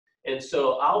And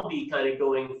so I'll be kind of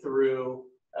going through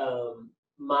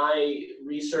my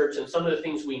research and some of the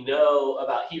things we know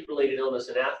about heat-related illness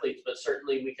in athletes, but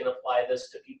certainly we can apply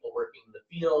this to people working in the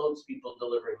fields, people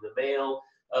delivering the mail,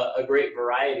 a great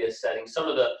variety of settings. Some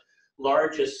of the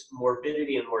largest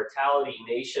morbidity and mortality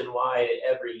nationwide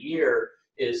every year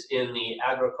is in the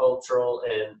agricultural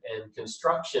and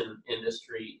construction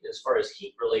industry as far as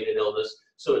heat-related illness.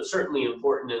 So it's certainly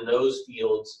important in those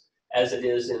fields as it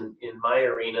is in my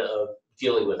arena of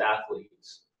dealing with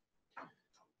athletes.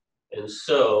 And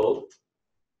so,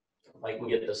 if I can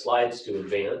get the slides to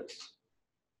advance.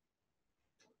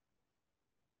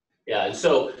 Yeah, and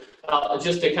so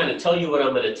just to kind of tell you what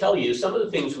I'm going to tell you, some of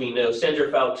the things we know. Sandra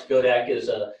Fowlkes-Godak is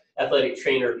an athletic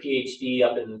trainer, PhD,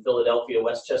 up in Philadelphia,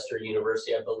 Westchester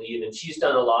University, I believe, and she's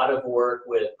done a lot of work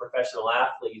with professional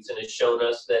athletes and has shown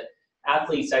us that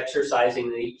athletes exercising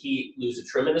in the heat lose a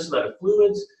tremendous amount of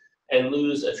fluids and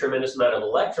lose a tremendous amount of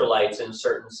electrolytes in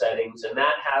certain settings, and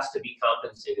that has to be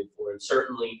compensated for. And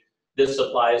certainly this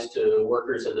applies to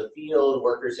workers in the field,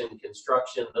 workers in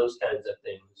construction, those kinds of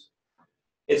things.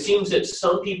 It seems that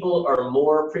some people are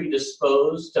more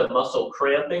predisposed to muscle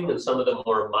cramping and some of the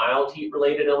more mild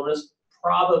heat-related illness,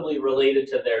 probably related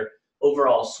to their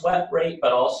overall sweat rate,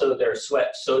 but also their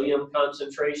sweat sodium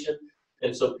concentration.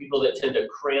 And so people that tend to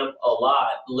cramp a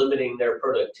lot, limiting their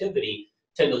productivity,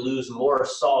 tend to lose more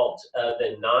salt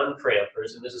than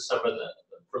non-crampers. And this is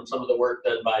from some of the work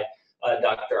done by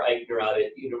Dr. Eichner out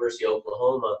at University of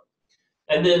Oklahoma.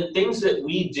 And then things that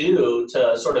we do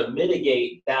to sort of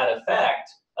mitigate that effect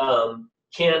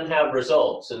can have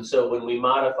results. And so when we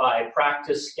modify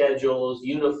practice schedules,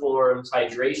 uniforms,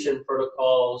 hydration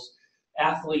protocols,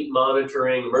 athlete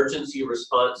monitoring, emergency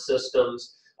response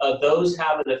systems, those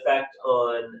have an effect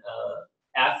on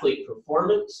athlete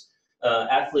performance,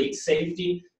 athlete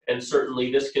safety, and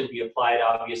certainly this can be applied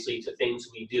obviously to things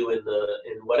we do in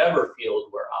whatever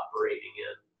field we're operating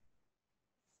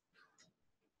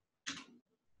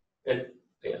in. And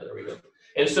yeah, there we go.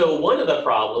 And so one of the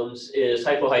problems is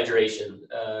hypohydration.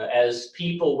 As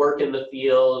people work in the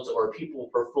fields or people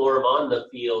perform on the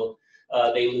field,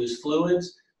 they lose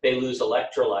fluids, they lose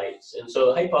electrolytes. And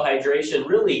so hypohydration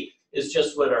really is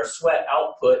just when our sweat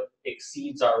output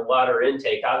exceeds our water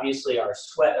intake. Obviously, our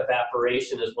sweat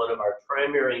evaporation is one of our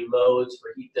primary modes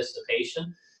for heat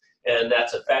dissipation, and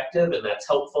that's effective and that's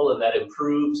helpful and that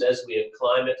improves as we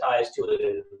acclimatize to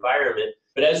an environment.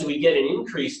 But as we get an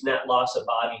increased net loss of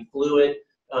body fluid,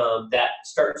 that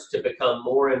starts to become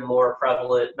more and more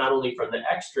prevalent, not only from the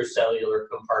extracellular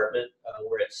compartment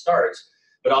where it starts,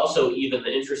 but also even the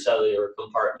intracellular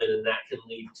compartment, and that can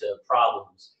lead to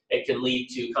problems. It can lead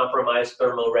to compromised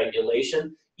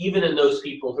thermoregulation, even in those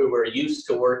people who are used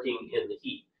to working in the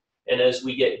heat. And as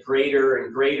we get greater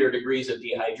and greater degrees of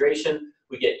dehydration,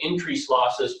 we get increased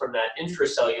losses from that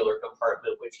intracellular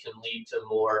compartment, which can lead to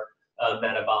more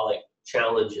metabolic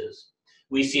challenges.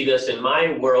 We see this in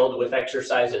my world with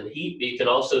exercise and heat, but you can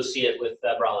also see it with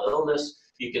febrile illness.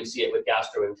 You can see it with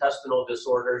gastrointestinal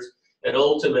disorders. And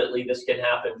ultimately, this can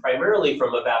happen primarily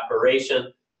from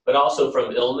evaporation, but also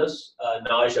from illness,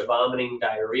 nausea, vomiting,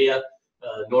 diarrhea,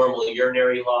 normal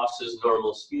urinary losses,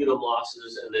 normal sputum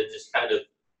losses, and then just kind of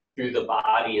through the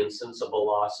body insensible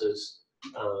losses,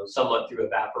 somewhat through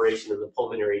evaporation in the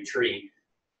pulmonary tree.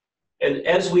 And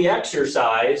as we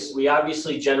exercise, we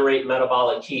obviously generate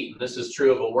metabolic heat. And this is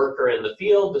true of a worker in the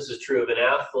field. This is true of an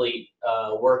athlete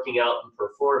working out and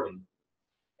performing.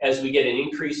 As we get an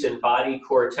increase in body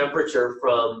core temperature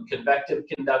from convective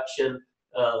conduction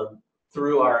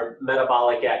through our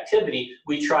metabolic activity,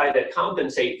 we try to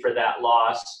compensate for that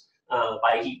loss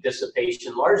by heat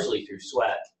dissipation, largely through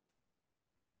sweat.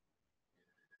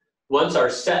 Once our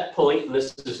set point, and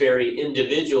this is very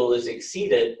individual, is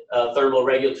exceeded,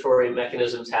 thermoregulatory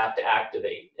mechanisms have to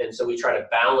activate. And so we try to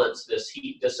balance this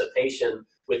heat dissipation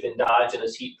with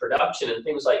endogenous heat production, and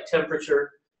things like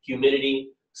temperature,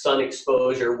 humidity, sun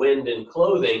exposure, wind, and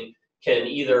clothing can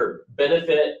either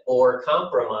benefit or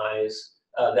compromise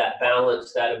that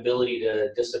balance, that ability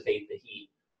to dissipate the heat.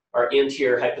 Our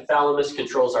anterior hypothalamus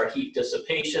controls our heat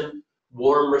dissipation.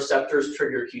 Warm receptors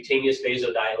trigger cutaneous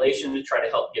vasodilation to try to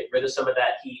help get rid of some of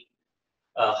that heat.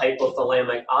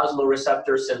 Hypothalamic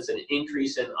osmoreceptors sense an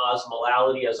increase in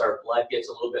osmolality as our blood gets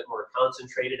a little bit more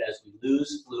concentrated as we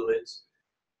lose fluids.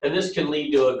 And this can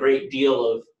lead to a great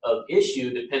deal of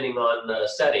issue depending on the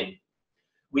setting.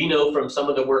 We know from some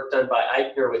of the work done by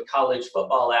Eichner with college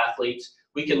football athletes,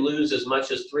 we can lose as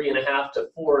much as 3.5 to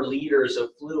 4 liters of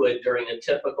fluid during a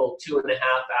typical 2.5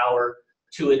 hour,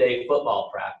 2-a-day football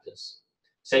practice.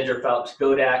 Sandra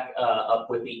Fowlkes-Godak up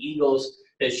with the Eagles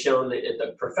has shown that at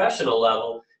the professional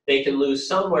level, they can lose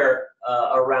somewhere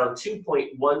around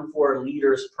 2.14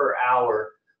 liters per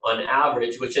hour on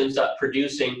average, which ends up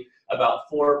producing about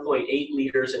 4.8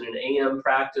 liters in an AM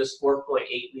practice, 4.8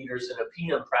 liters in a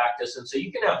PM practice. And so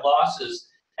you can have losses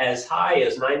as high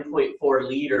as 9.4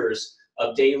 liters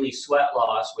of daily sweat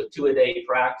loss with 2-a-day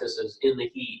practices in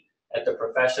the heat at the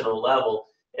professional level.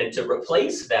 And to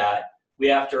replace that, we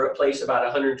have to replace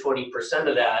about 120%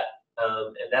 of that,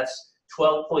 and that's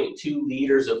 12.2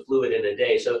 liters of fluid in a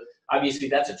day. So obviously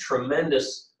that's a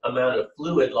tremendous amount of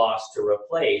fluid loss to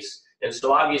replace. And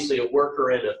so obviously a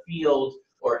worker in a field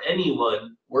or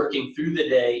anyone working through the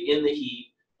day in the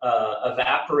heat,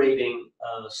 evaporating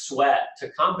sweat to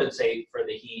compensate for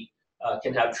the heat,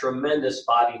 can have tremendous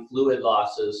body fluid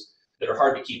losses that are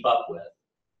hard to keep up with.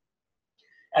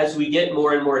 As we get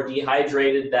more and more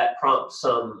dehydrated, that prompts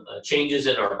some changes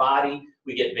in our body.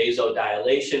 We get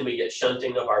vasodilation, we get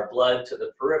shunting of our blood to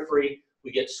the periphery,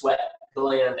 we get sweat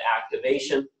gland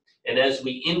activation. And as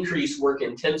we increase work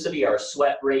intensity, our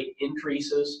sweat rate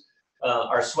increases.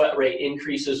 Our sweat rate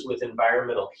increases with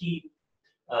environmental heat.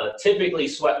 Typically,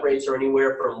 sweat rates are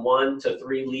anywhere from 1 to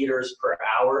 3 liters per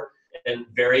hour, and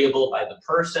variable by the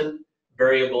person,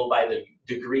 variable by the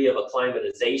degree of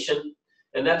acclimatization.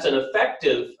 And that's an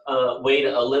effective way to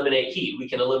eliminate heat. We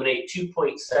can eliminate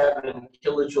 2.7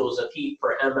 kilojoules of heat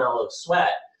per ml of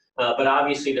sweat, but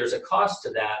obviously there's a cost to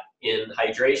that in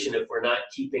hydration if we're not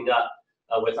keeping up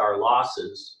with our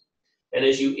losses. And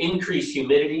as you increase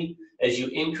humidity, as you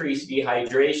increase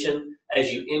dehydration,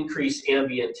 as you increase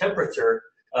ambient temperature,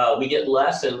 we get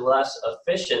less and less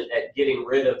efficient at getting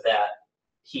rid of that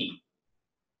heat.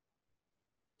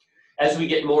 As we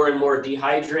get more and more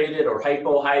dehydrated or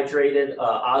hypohydrated,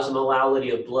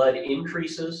 osmolality of blood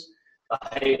increases.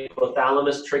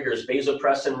 Hypothalamus triggers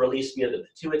vasopressin release via the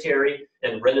pituitary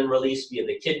and renin release via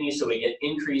the kidneys, so we get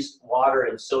increased water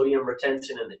and sodium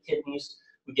retention in the kidneys.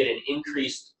 We get an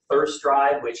increased thirst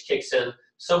drive, which kicks in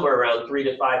somewhere around 3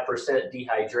 to 5%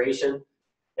 dehydration.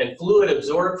 And fluid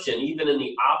absorption, even in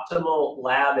the optimal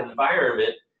lab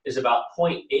environment, is about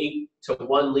 0.8 to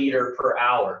 1 liter per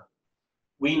hour.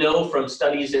 We know from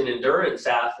studies in endurance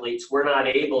athletes, we're not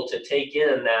able to take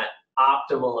in that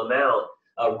optimal amount.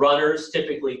 Runners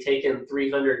typically take in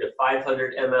 300 to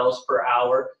 500 mLs per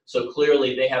hour, so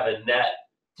clearly they have a net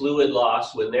fluid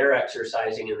loss when they're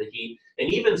exercising in the heat.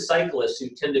 And even cyclists, who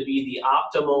tend to be the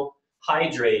optimal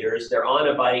hydrators, they're on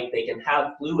a bike, they can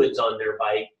have fluids on their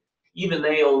bike, even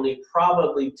they only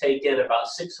probably take in about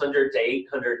 600 to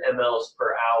 800 mLs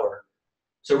per hour.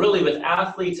 So really, with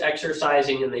athletes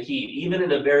exercising in the heat, even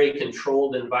in a very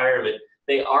controlled environment,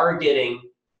 they are getting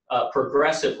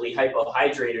progressively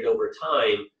hypohydrated over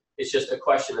time. It's just a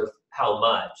question of how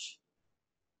much.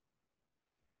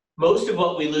 Most of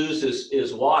what we lose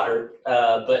is water,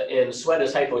 and sweat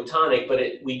is hypotonic, but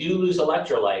we do lose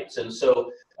electrolytes. And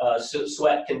so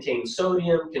sweat contains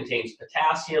sodium, contains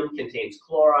potassium, contains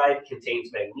chloride,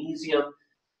 contains magnesium.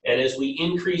 And as we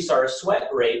increase our sweat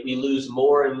rate, we lose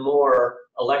more and more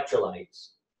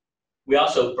electrolytes. We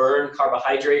also burn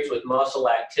carbohydrates with muscle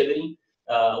activity,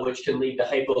 which can lead to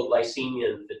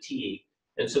hypoglycemia and fatigue.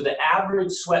 And so the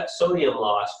average sweat sodium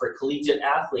loss for collegiate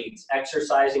athletes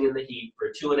exercising in the heat for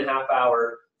a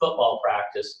 2.5-hour football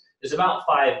practice is about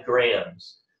 5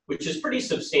 grams, which is pretty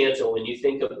substantial when you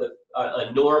think of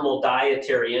a normal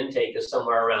dietary intake of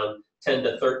somewhere around 10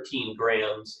 to 13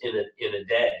 grams in a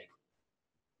day.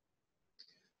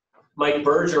 Mike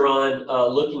Bergeron,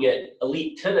 looking at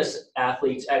elite tennis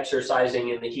athletes exercising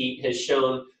in the heat, has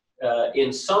shown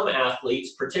in some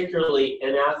athletes, particularly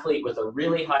an athlete with a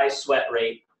really high sweat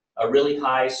rate, a really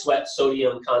high sweat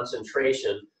sodium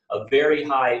concentration, a very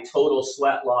high total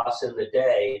sweat loss in the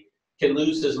day, can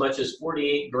lose as much as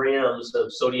 48 grams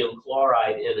of sodium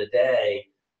chloride in a day,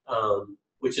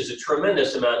 which is a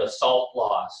tremendous amount of salt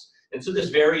loss. And so this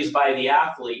varies by the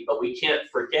athlete, but we can't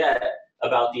forget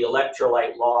about the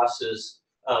electrolyte losses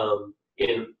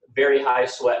in very high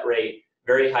sweat rate,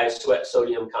 very high sweat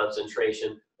sodium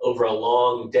concentration over a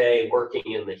long day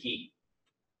working in the heat.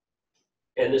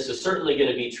 And this is certainly going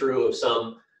to be true of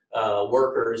some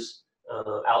workers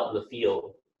out in the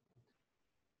field.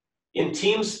 In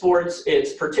team sports,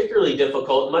 it's particularly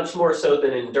difficult, much more so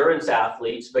than endurance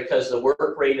athletes, because the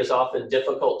work rate is often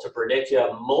difficult to predict. You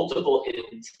have multiple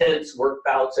intense work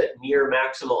bouts at near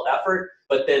maximal effort,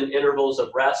 but then intervals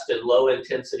of rest and low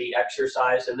intensity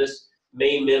exercise. And this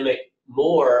may mimic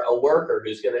more a worker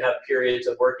who's going to have periods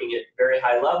of working at very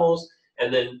high levels,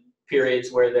 and then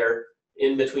periods where they're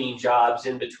in between jobs,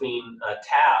 in between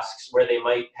tasks, where they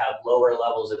might have lower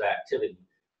levels of activity.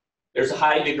 There's a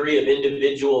high degree of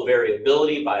individual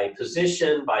variability by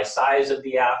position, by size of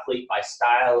the athlete, by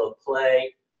style of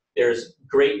play. There's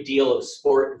great deal of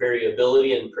sport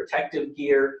variability in protective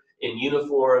gear, in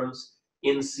uniforms,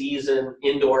 in season,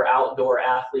 indoor, outdoor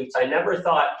athletes. I never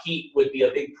thought heat would be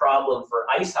a big problem for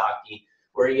ice hockey,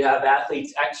 where you have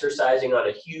athletes exercising on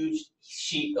a huge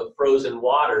sheet of frozen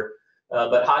water,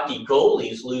 but hockey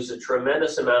goalies lose a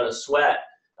tremendous amount of sweat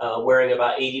wearing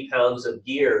about 80 pounds of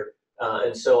gear.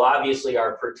 And so obviously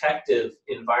our protective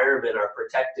environment, our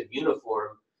protective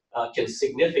uniform, can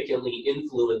significantly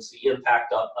influence the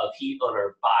impact of heat on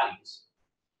our bodies.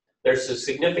 There's a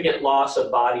significant loss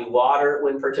of body water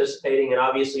when participating, and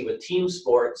obviously with team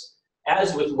sports,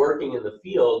 as with working in the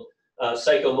field,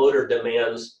 psychomotor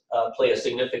demands play a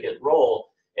significant role,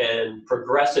 and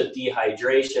progressive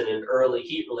dehydration and early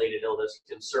heat-related illness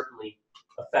can certainly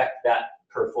affect that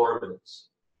performance.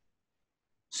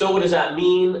 So what does that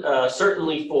mean?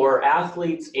 Certainly for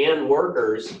athletes and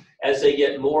workers, as they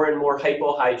get more and more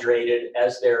hypohydrated,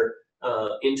 as their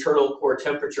internal core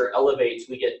temperature elevates,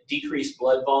 we get decreased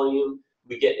blood volume,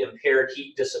 we get impaired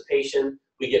heat dissipation,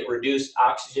 we get reduced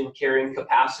oxygen carrying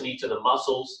capacity to the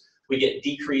muscles, we get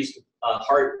decreased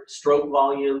heart stroke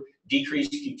volume,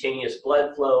 decreased cutaneous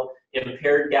blood flow,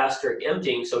 impaired gastric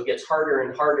emptying, so it gets harder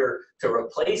and harder to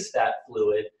replace that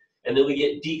fluid. And then we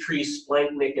get decreased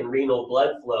splanchnic and renal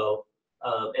blood flow,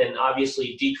 and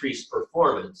obviously decreased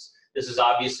performance. This is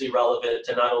obviously relevant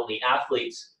to not only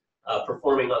athletes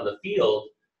performing on the field,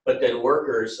 but then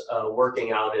workers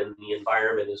working out in the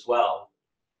environment as well.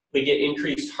 We get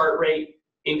increased heart rate,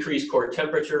 increased core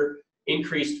temperature,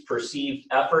 increased perceived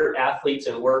effort. Athletes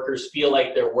and workers feel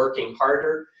like they're working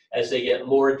harder as they get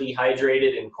more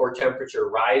dehydrated and core temperature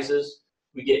rises.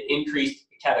 We get increased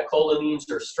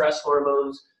catecholamines or stress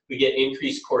hormones. We get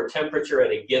increased core temperature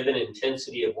at a given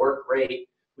intensity of work rate.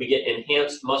 We get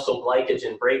enhanced muscle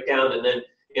glycogen breakdown. And then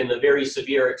in the very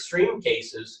severe extreme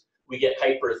cases, we get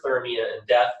hyperthermia and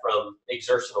death from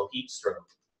exertional heat stroke.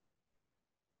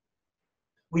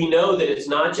 We know that it's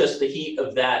not just the heat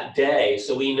of that day.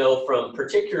 So we know from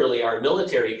particularly our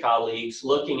military colleagues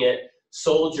looking at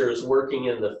soldiers working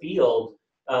in the field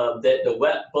that the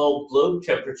wet bulb globe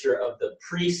temperature of the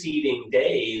preceding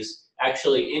days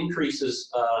actually increases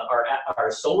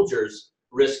our soldiers'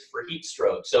 risk for heat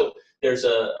stroke. So there's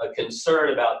a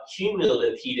concern about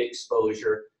cumulative heat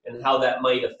exposure and how that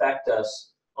might affect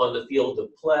us on the field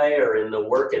of play or in the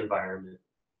work environment.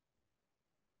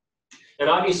 And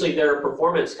obviously there are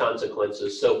performance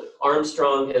consequences. So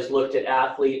Armstrong has looked at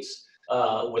athletes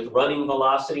with running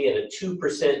velocity, and a 2%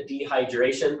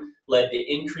 dehydration led to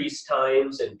increased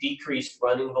times and decreased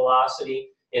running velocity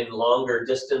in longer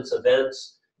distance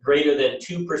events. Greater than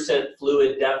 2%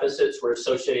 fluid deficits were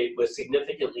associated with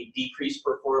significantly decreased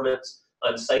performance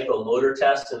on psychomotor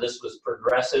tests, and this was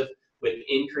progressive with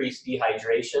increased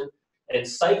dehydration. And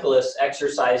cyclists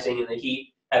exercising in the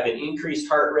heat have an increased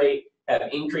heart rate, have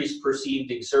increased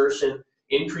perceived exertion,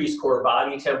 increased core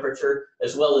body temperature,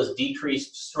 as well as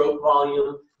decreased stroke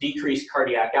volume, decreased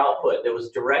cardiac output that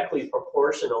was directly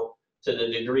proportional to the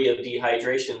degree of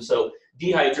dehydration. So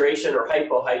dehydration or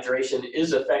hypohydration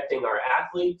is affecting our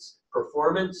athletes'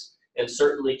 performance and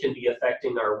certainly can be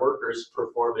affecting our workers'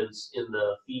 performance in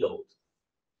the field.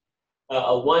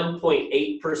 A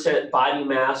 1.8% body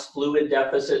mass fluid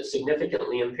deficit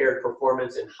significantly impaired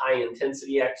performance in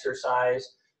high-intensity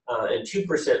exercise, and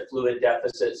 2% fluid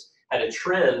deficits had a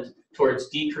trend towards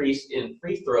decrease in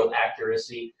free throw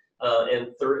accuracy and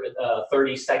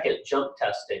 30-second jump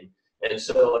testing. And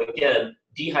so again,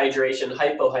 dehydration,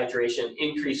 hypohydration,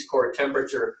 increased core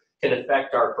temperature can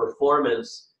affect our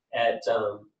performance at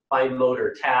fine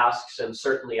motor tasks and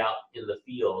certainly out in the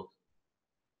field.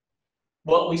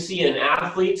 What we see in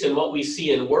athletes and what we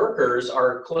see in workers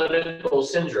are clinical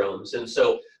syndromes. And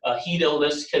so heat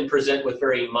illness can present with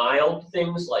very mild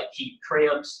things like heat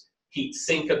cramps, heat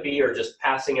syncope, or just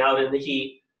passing out in the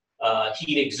heat,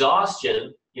 heat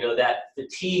exhaustion, you know, that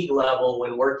fatigue level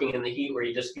when working in the heat where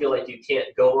you just feel like you can't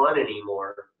go on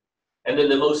anymore. And then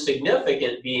the most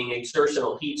significant being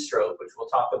exertional heat stroke, which we'll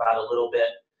talk about a little bit,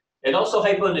 and also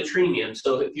hyponatremia.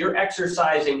 So if you're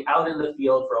exercising out in the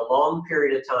field for a long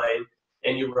period of time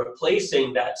and you're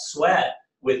replacing that sweat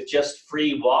with just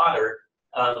free water,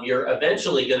 you're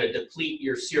eventually going to deplete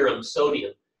your serum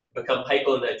sodium, become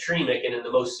hyponatremic, and in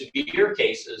the most severe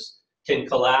cases can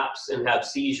collapse and have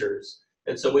seizures.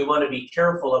 And so we want to be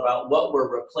careful about what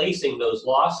we're replacing those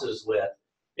losses with.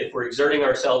 If we're exerting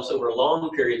ourselves over long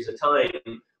periods of time,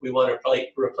 we want to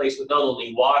replace with not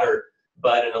only water,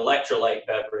 but an electrolyte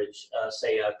beverage,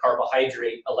 say a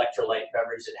carbohydrate electrolyte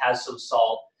beverage that has some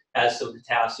salt, has some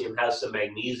potassium, has some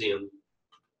magnesium.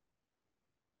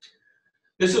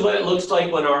 This is what it looks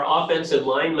like when our offensive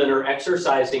linemen are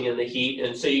exercising in the heat.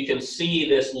 And so you can see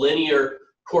this linear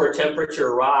core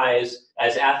temperature rise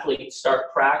as athletes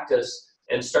start practice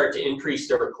and start to increase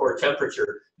their core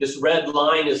temperature. This red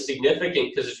line is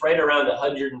significant because it's right around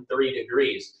 103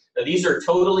 degrees. Now, these are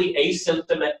totally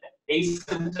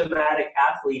asymptomatic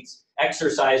athletes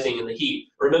exercising in the heat.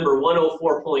 Remember,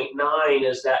 104.9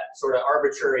 is that sort of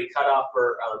arbitrary cutoff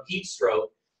for heat stroke.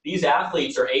 These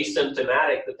athletes are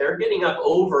asymptomatic, but they're getting up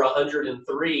over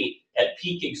 103 at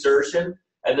peak exertion,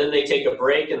 and then they take a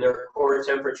break and their core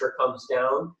temperature comes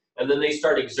down, and then they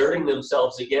start exerting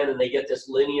themselves again, and they get this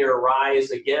linear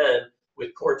rise again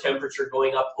with core temperature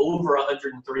going up over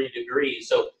 103 degrees.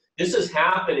 So this is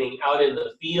happening out in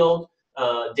the field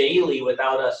daily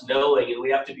without us knowing, and we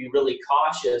have to be really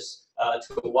cautious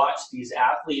to watch these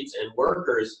athletes and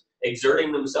workers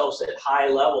exerting themselves at high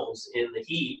levels in the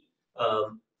heat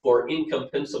for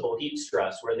incompensable heat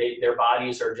stress, where their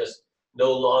bodies are just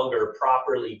no longer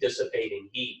properly dissipating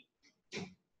heat.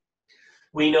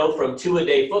 We know from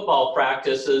two-a-day football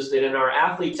practices that in our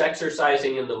athletes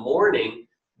exercising in the morning,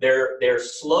 their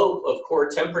slope of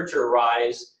core temperature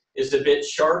rise is a bit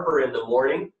sharper in the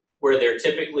morning, where they're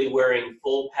typically wearing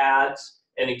full pads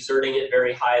and exerting at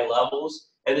very high levels.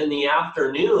 And in the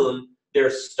afternoon,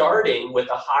 they're starting with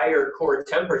a higher core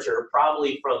temperature,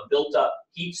 probably from built-up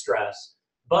heat stress.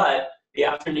 But the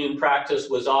afternoon practice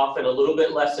was often a little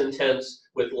bit less intense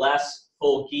with less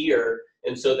full gear,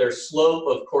 and so their slope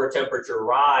of core temperature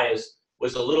rise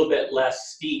was a little bit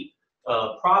less steep,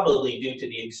 probably due to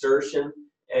the exertion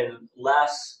and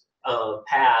less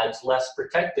pads, less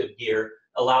protective gear,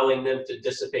 allowing them to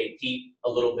dissipate heat a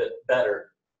little bit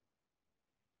better.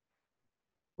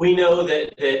 We know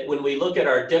that when we look at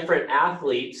our different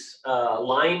athletes,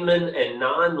 linemen and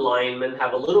non-linemen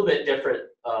have a little bit different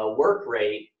work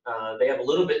rate. They have a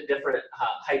little bit different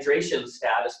hydration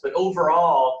status, but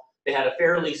overall, they had a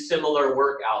fairly similar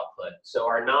work output. So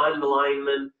our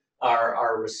non-linemen,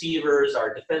 our receivers,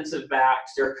 our defensive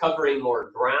backs, they're covering more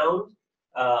ground,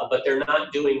 but they're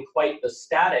not doing quite the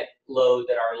static load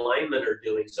that our linemen are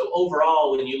doing. So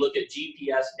overall, when you look at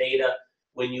GPS data,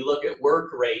 when you look at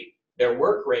work rate, their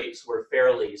work rates were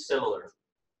fairly similar.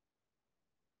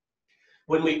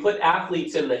 When we put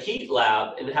athletes in the heat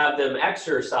lab and have them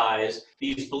exercise,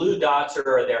 these blue dots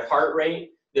are their heart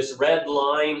rate. This red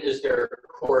line is their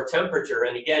core temperature.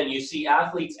 And again, you see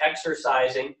athletes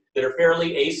exercising that are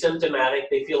fairly asymptomatic.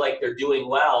 They feel like they're doing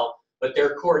well, but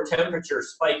their core temperature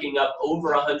spiking up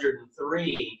over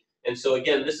 103. And so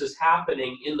again, this is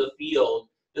happening in the field.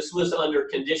 This was under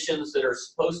conditions that are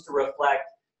supposed to reflect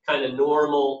kind of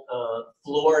normal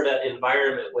Florida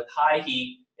environment with high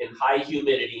heat and high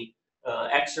humidity,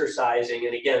 exercising,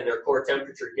 and again, their core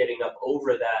temperature getting up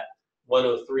over that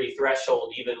 103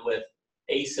 threshold, even with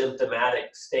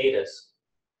asymptomatic status.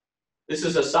 This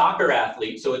is a soccer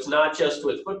athlete, so it's not just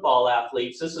with football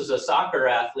athletes. This is a soccer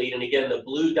athlete, and again, the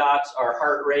blue dots are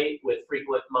heart rate with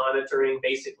frequent monitoring,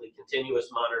 basically continuous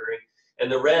monitoring,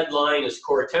 and the red line is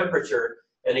core temperature.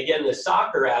 And again, the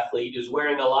soccer athlete who's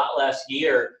wearing a lot less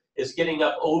gear is getting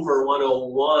up over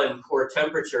 101 core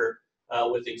temperature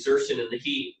with exertion in the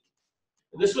heat.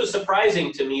 And this was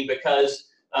surprising to me because,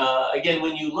 again,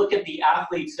 when you look at the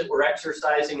athletes that were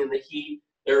exercising in the heat,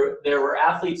 there were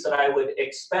athletes that I would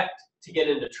expect to get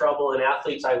into trouble and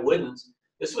athletes I wouldn't.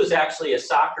 This was actually a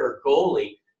soccer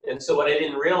goalie. And so what I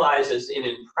didn't realize is in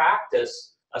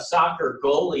practice, a soccer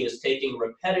goalie is taking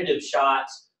repetitive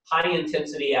shots, high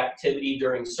intensity activity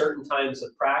during certain times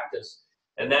of practice.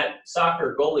 And that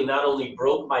soccer goalie not only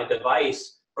broke my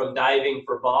device from diving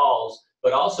for balls,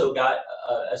 but also got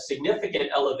a significant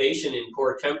elevation in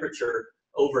core temperature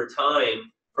over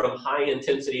time from high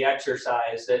intensity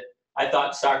exercise that I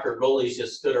thought soccer goalies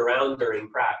just stood around during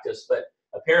practice, but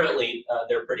apparently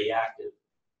they're pretty active.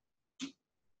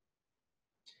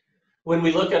 When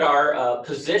we look at our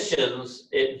positions,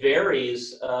 it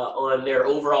varies on their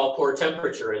overall core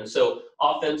temperature. And so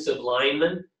offensive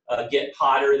linemen get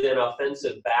hotter than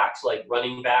offensive backs, like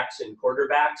running backs and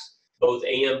quarterbacks, both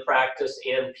AM practice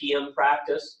and PM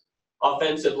practice.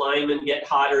 Offensive linemen get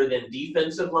hotter than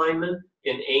defensive linemen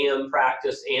in AM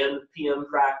practice and PM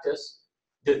practice.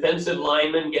 Defensive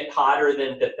linemen get hotter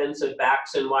than defensive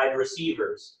backs and wide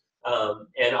receivers.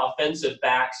 And offensive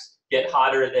backs get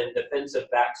hotter than defensive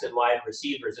backs and wide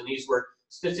receivers. And these were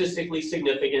statistically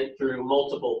significant through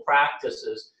multiple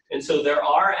practices. And so there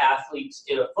are athletes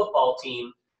in a football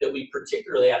team that we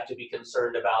particularly have to be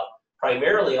concerned about,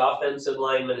 primarily offensive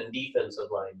linemen and defensive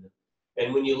linemen.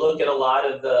 And when you look at a lot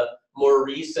of the more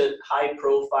recent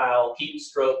high-profile heat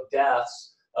stroke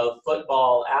deaths of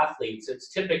football athletes, it's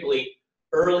typically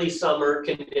early summer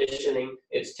conditioning,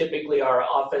 it's typically our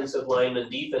offensive linemen,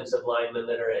 defensive linemen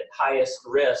that are at highest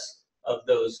risk of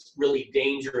those really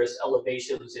dangerous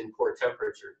elevations in core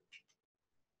temperature.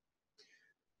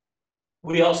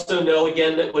 We also know,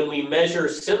 again, that when we measure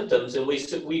symptoms, and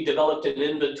we developed an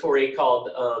inventory called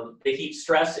the Heat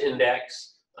Stress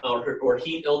Index, or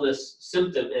Heat Illness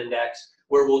Symptom Index,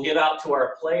 where we'll give out to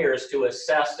our players to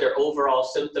assess their overall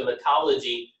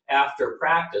symptomatology after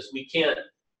practice. We can't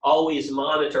always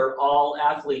monitor all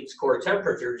athletes' core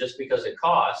temperature just because of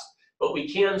cost, but we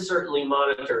can certainly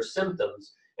monitor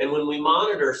symptoms. And when we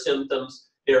monitor symptoms,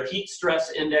 their heat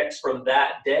stress index from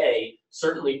that day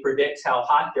certainly predicts how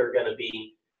hot they're going to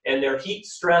be. And their heat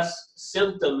stress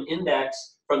symptom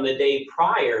index from the day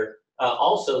prior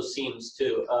also seems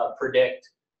to predict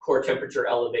core temperature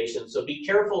elevation. So be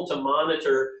careful to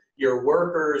monitor your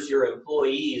workers, your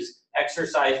employees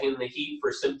exercising in the heat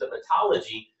for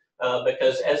symptomatology,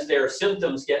 because as their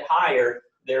symptoms get higher,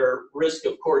 their risk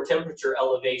of core temperature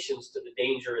elevations to the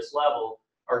dangerous level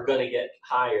are going to get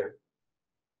higher.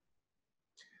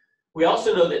 We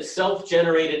also know that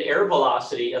self-generated air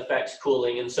velocity affects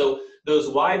cooling, and so those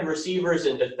wide receivers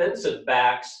and defensive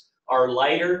backs are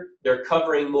lighter, they're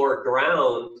covering more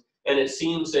ground, and it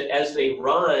seems that as they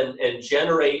run and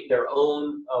generate their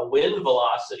own wind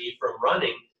velocity from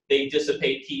running, they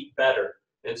dissipate heat better.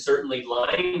 And certainly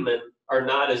linemen are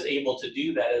not as able to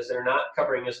do that, as they're not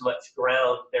covering as much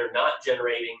ground, they're not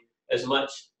generating as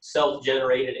much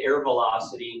self-generated air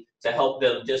velocity to help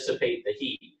them dissipate the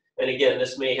heat. And again,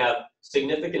 this may have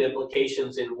significant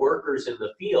implications in workers in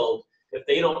the field. If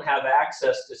they don't have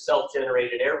access to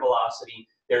self-generated air velocity,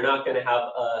 they're not going to have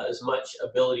as much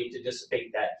ability to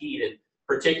dissipate that heat. And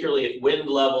particularly if wind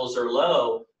levels are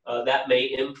low, that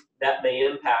may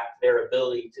impact their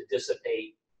ability to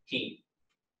dissipate heat.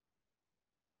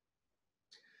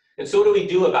 And so what do we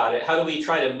do about it? How do we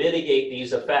try to mitigate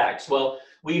these effects? Well,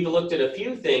 we've looked at a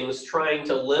few things trying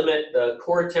to limit the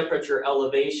core temperature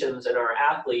elevations in our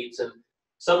athletes, and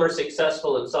some are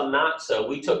successful and some not so.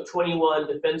 We took 21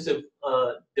 defensive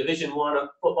Division I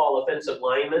football offensive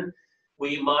linemen.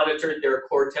 We monitored their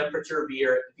core temperature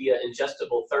via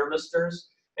ingestible thermistors,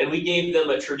 and we gave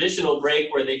them a traditional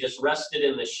break where they just rested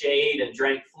in the shade and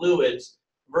drank fluids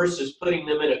versus putting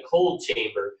them in a cold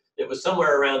chamber that was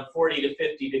somewhere around 40 to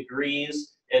 50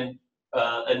 degrees and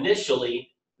initially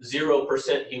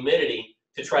 0% humidity,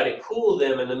 to try to cool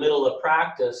them in the middle of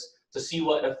practice to see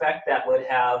what effect that would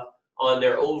have on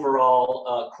their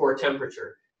overall core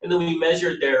temperature. And then we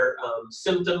measured their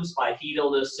symptoms by heat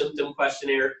illness symptom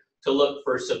questionnaire to look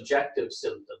for subjective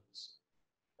symptoms.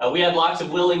 We had lots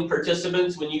of willing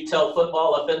participants. When you tell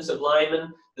football offensive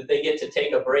linemen that they get to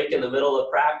take a break in the middle of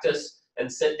practice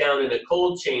and sit down in a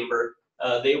cold chamber,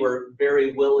 they were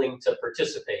very willing to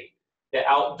participate. The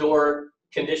outdoor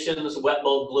conditions, wet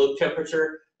bulb globe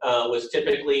temperature was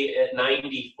typically at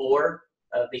 94.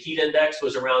 The heat index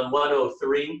was around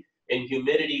 103, and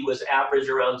humidity was average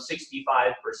around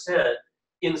 65%.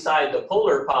 Inside the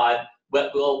polar pod,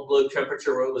 wet bulb globe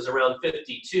temperature was around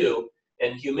 52,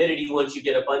 and humidity, once you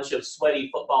get a bunch of sweaty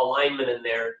football linemen in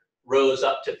there, rose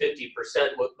up to 50%,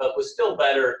 but was still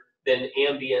better than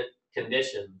ambient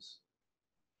conditions.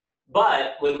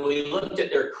 But when we looked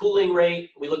at their cooling rate,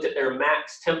 we looked at their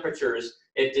max temperatures,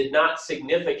 it did not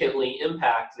significantly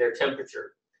impact their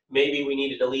temperature. Maybe we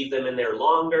needed to leave them in there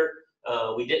longer.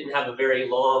 We didn't have a very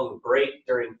long break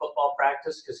during football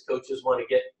practice because coaches want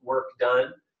to get work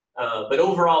done. But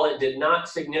overall, it did not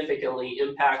significantly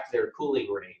impact their cooling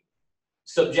rate.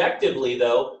 Subjectively,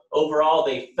 though, overall,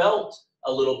 they felt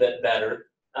a little bit better.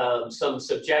 Some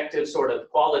subjective sort of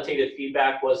qualitative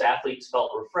feedback was athletes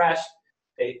felt refreshed.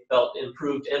 They felt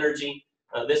improved energy.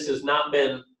 This has not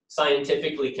been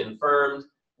scientifically confirmed.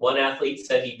 One athlete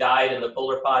said he died and the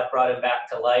polar pod brought him back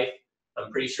to life.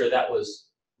 I'm pretty sure that was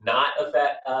not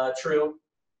true.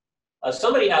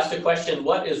 Somebody asked a question,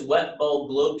 what is wet bulb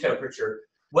globe temperature?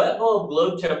 Wet bulb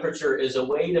globe temperature is a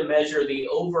way to measure the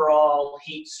overall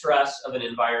heat stress of an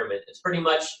environment. It's pretty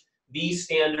much the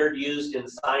standard used in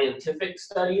scientific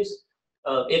studies.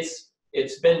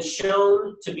 It's been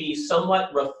shown to be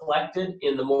somewhat reflected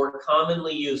in the more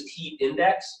commonly used heat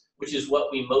index, which is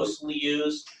what we mostly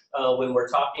use when we're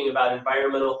talking about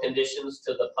environmental conditions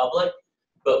to the public.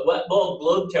 But wet bulb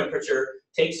globe temperature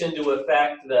takes into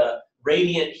effect the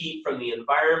radiant heat from the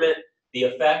environment, the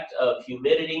effect of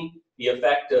humidity, the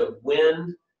effect of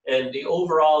wind, and the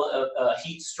overall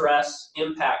heat stress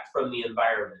impact from the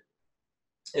environment.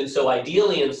 And so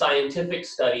ideally in scientific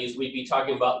studies, we'd be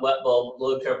talking about wet bulb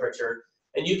globe temperature,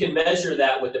 and you can measure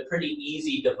that with a pretty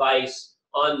easy device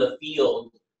on the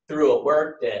field through a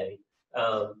work day.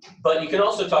 But you can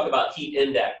also talk about heat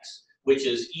index, which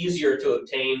is easier to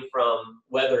obtain from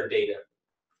weather data.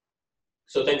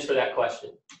 So thanks for that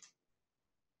question.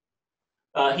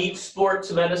 Heat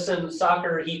sports medicine,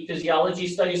 soccer, heat physiology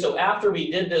study. So after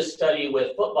we did this study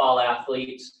with football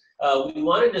athletes, we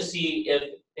wanted to see if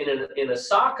in a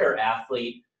soccer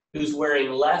athlete who's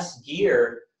wearing less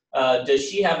gear, does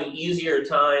she have an easier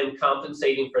time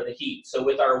compensating for the heat? So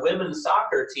with our women's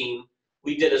soccer team,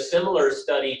 we did a similar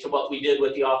study to what we did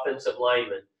with the offensive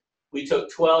linemen. We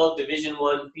took 12 Division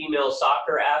I female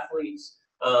soccer athletes.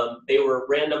 They were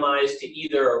randomized to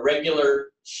either a regular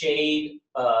shade,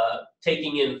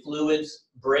 taking in fluids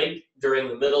break during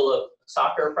the middle of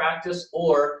soccer practice,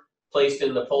 or placed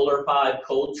in the polar pod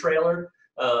cold trailer.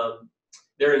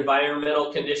 Their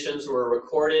environmental conditions were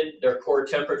recorded. Their core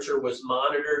temperature was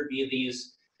monitored via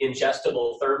these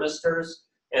ingestible thermistors,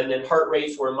 and then heart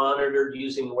rates were monitored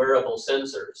using wearable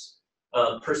sensors.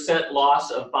 Percent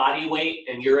loss of body weight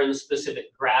and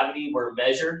urine-specific gravity were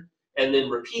measured, and then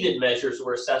repeated measures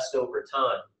were assessed over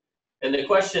time. And the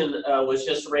question was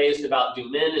just raised about, do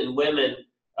men and women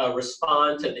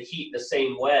respond to the heat the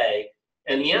same way?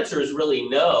 And the answer is really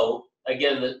no.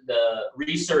 Again, the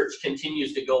research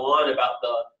continues to go on about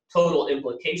the total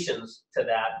implications to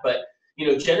that. But, you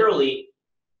know, generally,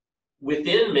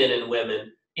 within men and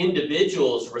women,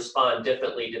 individuals respond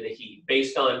differently to the heat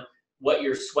based on what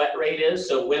your sweat rate is.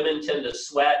 So women tend to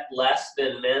sweat less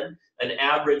than men. An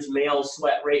average male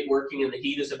sweat rate working in the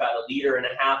heat is about 1.5 liters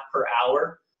per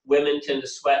hour. Women tend to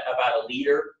sweat about 1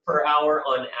 liter per hour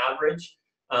on average,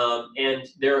 and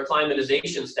their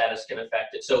acclimatization status can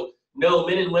affect it. So no,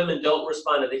 men and women don't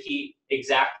respond to the heat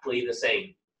exactly the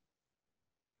same.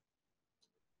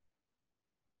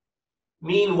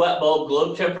 Mean wet bulb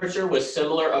globe temperature was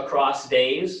similar across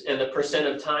days, and the percent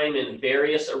of time in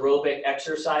various aerobic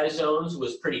exercise zones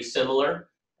was pretty similar.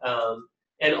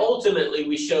 And ultimately,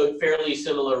 we showed fairly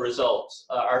similar results.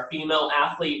 Our female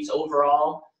athletes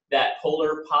overall, that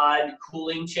polar pod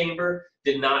cooling chamber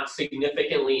did not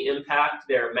significantly impact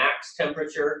their max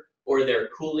temperature or their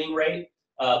cooling rate.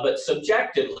 But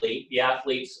subjectively, the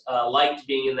athletes liked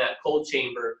being in that cold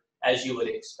chamber, as you would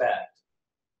expect.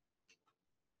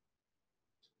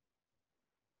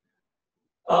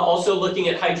 Also looking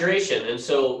at hydration, and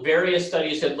so various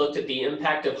studies have looked at the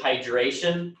impact of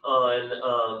hydration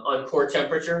on core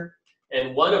temperature.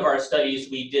 And one of our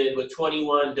studies we did with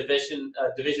 21 Division I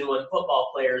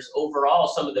football players, overall,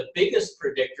 some of the biggest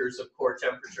predictors of core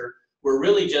temperature were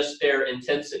really just their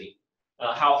intensity,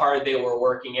 how hard they were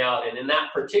working out. And in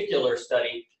that particular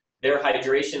study, their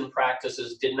hydration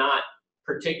practices did not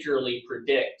particularly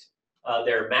predict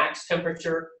their max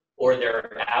temperature or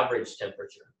their average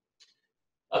temperature.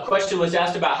 A question was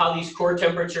asked about how these core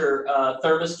temperature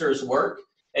thermistors work,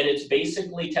 and it's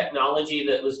basically technology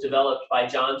that was developed by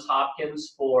Johns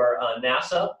Hopkins for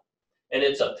NASA, and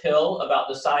it's a pill about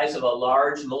the size of a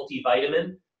large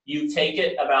multivitamin. You take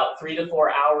it about 3 to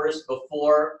 4 hours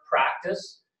before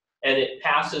practice, and it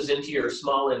passes into your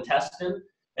small intestine,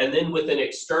 and then with an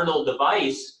external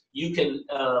device, you can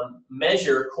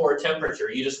measure core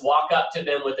temperature. You just walk up to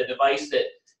them with a device that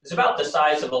is about the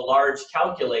size of a large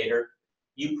calculator.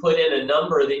 You put in a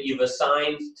number that you've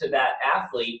assigned to that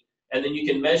athlete, and then you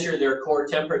can measure their core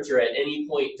temperature at any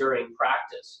point during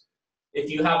practice.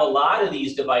 If you have a lot of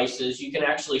these devices, you can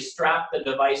actually strap the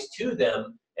device to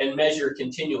them and measure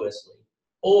continuously.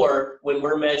 Or when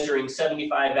we're measuring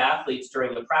 75 athletes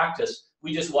during the practice,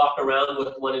 we just walk around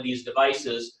with one of these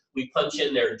devices. We punch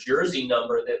in their jersey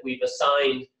number that we've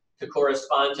assigned to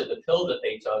correspond to the pill that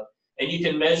they took, and you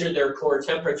can measure their core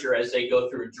temperature as they go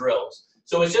through drills.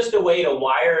 So it's just a way to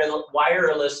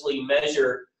wirelessly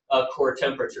measure core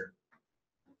temperature.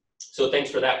 So thanks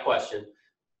for that question.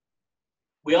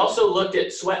 We also looked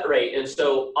at sweat rate, and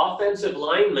so offensive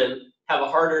linemen have a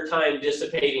harder time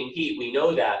dissipating heat. We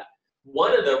know that.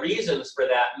 One of the reasons for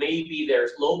that may be their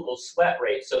local sweat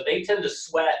rate. So they tend to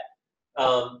sweat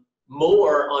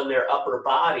more on their upper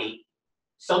body.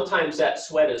 Sometimes that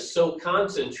sweat is so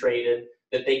concentrated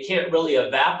that they can't really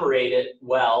evaporate it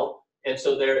well, and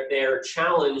so they're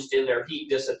challenged in their heat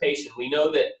dissipation. We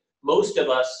know that most of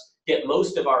us get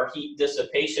most of our heat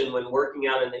dissipation when working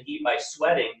out in the heat by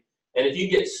sweating. And if you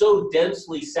get so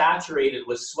densely saturated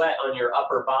with sweat on your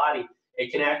upper body,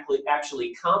 it can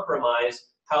actually compromise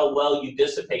how well you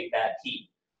dissipate that heat.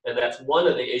 And that's one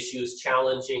of the issues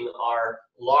challenging our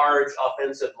large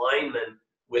offensive linemen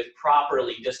with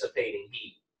properly dissipating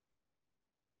heat.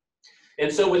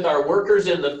 And so with our workers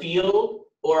in the field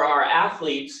or our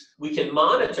athletes, we can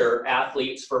monitor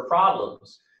athletes for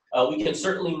problems. We can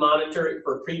certainly monitor it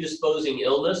for predisposing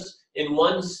illness. In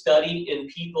one study in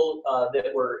people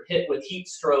that were hit with heat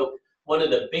stroke, one of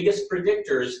the biggest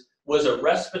predictors was a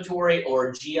respiratory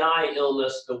or GI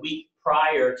illness the week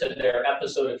prior to their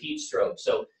episode of heat stroke.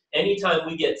 So anytime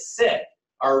we get sick,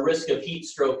 our risk of heat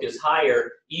stroke is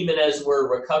higher, even as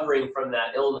we're recovering from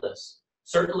that illness.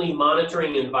 Certainly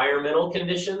monitoring environmental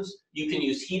conditions, you can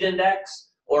use heat index,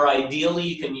 or ideally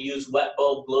you can use wet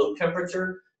bulb globe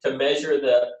temperature to measure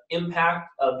the impact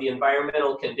of the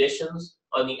environmental conditions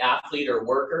on the athlete or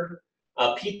worker.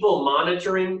 People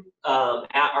monitoring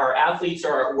our athletes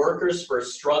or our workers for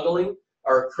struggling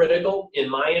are critical. In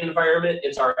my environment,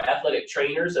 it's our athletic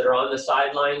trainers that are on the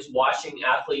sidelines watching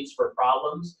athletes for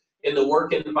problems. In the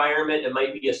work environment, it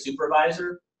might be a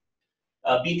supervisor.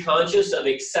 Be conscious of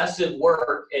excessive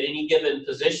work at any given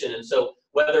position. And so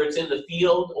whether it's in the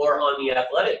field or on the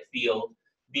athletic field,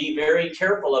 be very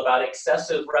careful about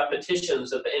excessive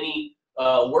repetitions of any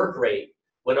work rate.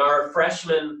 When our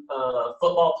freshman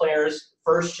football players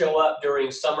first show up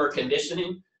during summer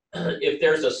conditioning, if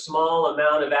there's a small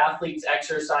amount of athletes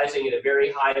exercising at a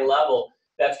very high level,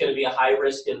 that's going to be a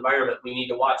high-risk environment. We need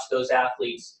to watch those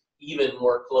athletes even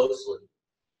more closely.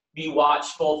 Be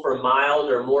watchful for mild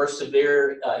or more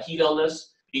severe heat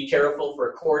illness. Be careful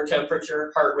for core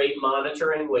temperature, heart rate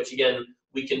monitoring, which again,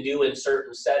 we can do in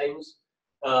certain settings.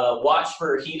 Watch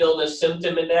for heat illness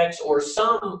symptom index or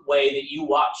some way that you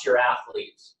watch your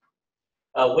athletes.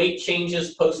 Weight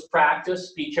changes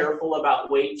post-practice. Be careful about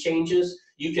weight changes.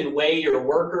 You can weigh your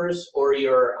workers or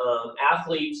your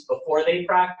athletes before they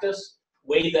practice,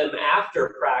 weigh them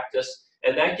after practice,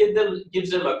 and that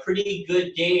gives them a pretty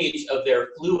good gauge of their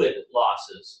fluid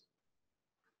losses.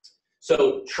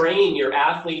 So train your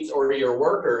athletes or your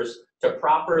workers to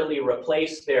properly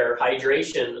replace their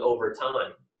hydration over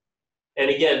time.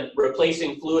 And again,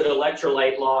 replacing fluid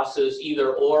electrolyte losses,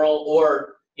 either oral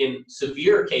or in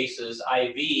severe cases,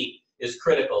 IV, is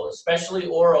critical, especially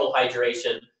oral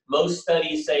hydration. Most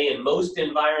studies say in most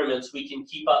environments we can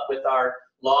keep up with our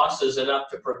losses enough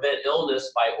to prevent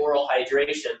illness by oral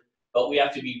hydration, but we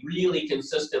have to be really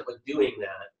consistent with doing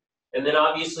that. And then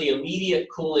obviously immediate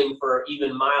cooling for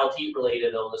even mild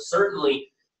heat-related illness. Certainly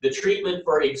the treatment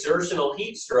for exertional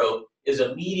heat stroke is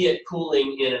immediate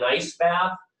cooling in an ice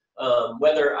bath,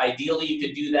 whether ideally you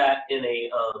could do that in a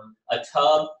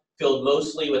tub filled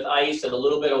mostly with ice and a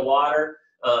little bit of water,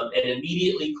 and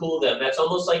immediately cool them. That's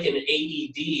almost like an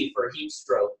AED for heat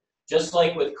stroke. Just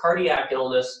like with cardiac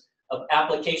illness,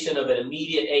 application of an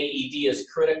immediate AED is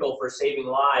critical for saving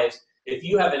lives. If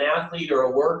you have an athlete or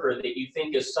a worker that you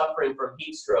think is suffering from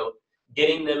heat stroke,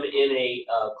 getting them in a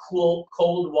cool,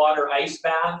 cold water ice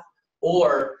bath,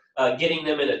 or getting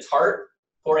them in a tarp,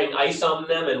 pouring ice on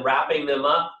them and wrapping them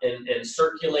up and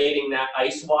circulating that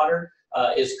ice water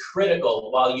is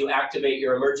critical while you activate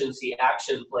your emergency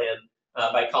action plan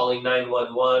by calling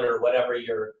 911 or whatever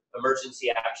your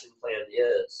emergency action plan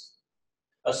is.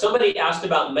 Somebody asked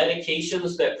about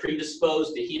medications that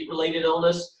predispose to heat-related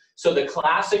illness. So the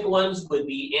classic ones would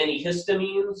be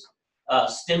antihistamines,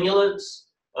 stimulants.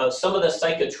 Some of the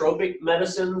psychotropic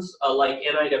medicines, like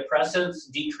antidepressants,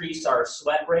 decrease our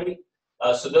sweat rate.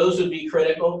 So those would be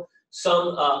critical.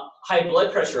 Some high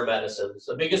blood pressure medicines.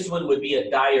 The biggest one would be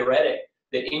a diuretic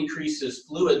that increases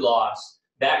fluid loss.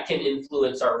 That can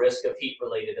influence our risk of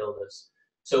heat-related illness.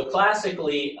 So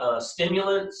classically,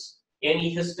 stimulants,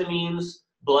 antihistamines,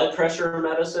 blood pressure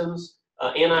medicines,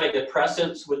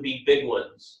 antidepressants would be big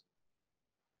ones.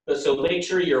 So make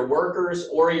sure your workers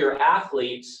or your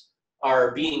athletes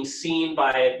are being seen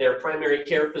by their primary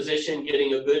care physician,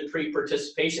 getting a good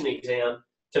pre-participation exam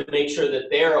to make sure that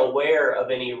they're aware of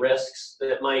any risks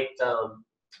that might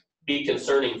be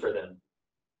concerning for them.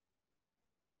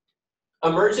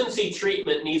 Emergency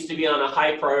treatment needs to be on a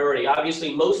high priority.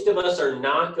 Obviously, most of us are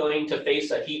not going to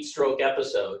face a heat stroke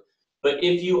episode. But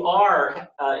if you are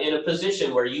in a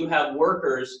position where you have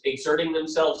workers exerting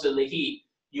themselves in the heat,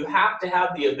 you have to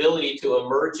have the ability to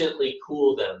emergently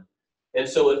cool them. And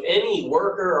so if any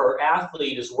worker or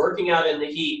athlete is working out in the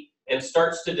heat and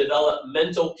starts to develop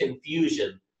mental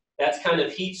confusion, that's kind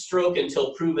of heat stroke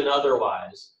until proven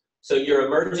otherwise. So your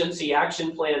emergency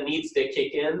action plan needs to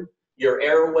kick in. Your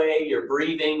airway, your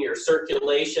breathing, your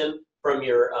circulation from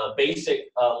your basic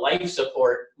life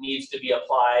support needs to be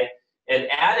applied. And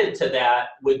added to that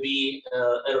would be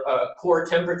a core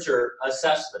temperature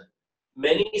assessment.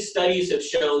 Many studies have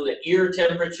shown that ear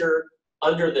temperature,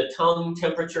 under the tongue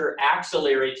temperature,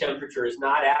 axillary temperature is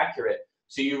not accurate.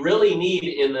 So you really need,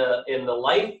 in the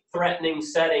life-threatening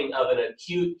setting of an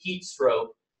acute heat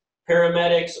stroke,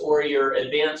 paramedics or your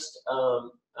advanced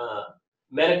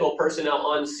medical personnel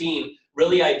on scene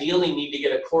really ideally need to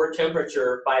get a core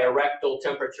temperature by a rectal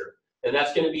temperature. And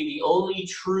that's going to be the only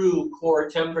true core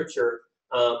temperature,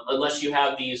 unless you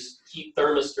have these heat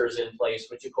thermistors in place,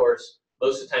 which of course,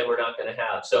 most of the time we're not going to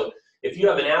have. So if you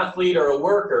have an athlete or a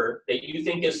worker that you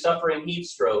think is suffering heat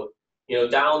stroke,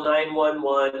 dial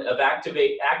 911,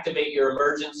 activate your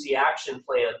emergency action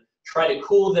plan, try to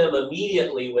cool them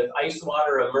immediately with ice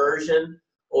water immersion,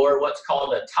 or what's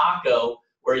called a taco,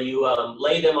 where you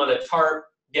lay them on a tarp,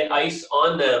 get ice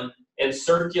on them, and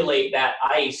circulate that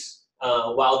ice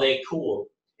while they cool.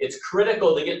 It's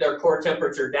critical to get their core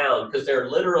temperature down because they're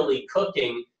literally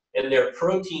cooking and their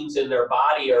proteins in their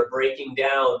body are breaking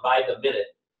down by the minute.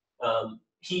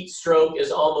 Heat stroke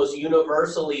is almost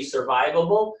universally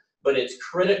survivable, but it's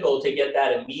critical to get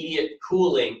that immediate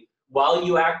cooling while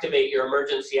you activate your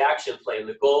emergency action plan.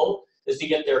 The goal is to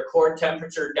get their core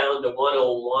temperature down to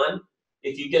 101.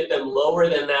 If you get them lower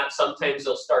than that, sometimes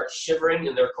they'll start shivering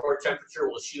and their core temperature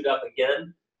will shoot up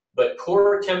again. But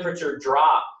core temperature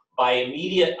drop by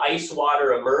immediate ice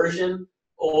water immersion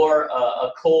or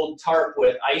a cold tarp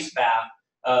with ice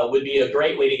bath would be a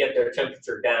great way to get their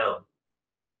temperature down.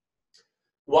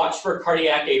 Watch for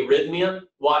cardiac arrhythmia,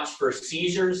 watch for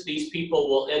seizures. These people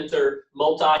will enter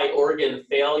multi-organ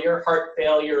failure, heart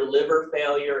failure, liver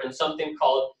failure, and something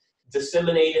called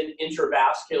disseminated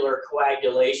intravascular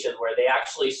coagulation, where they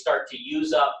actually start to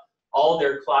use up all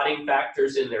their clotting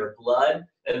factors in their blood,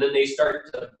 and then they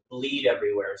start to bleed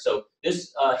everywhere. So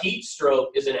this heat stroke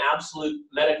is an absolute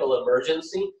medical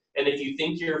emergency, and if you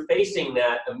think you're facing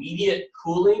that, immediate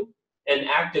cooling and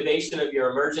activation of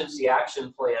your emergency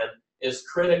action plan is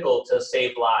critical to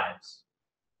save lives.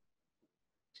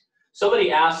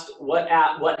 Somebody asked what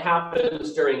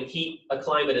happens during heat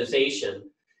acclimatization.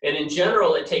 And in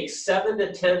general, it takes 7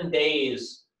 to 10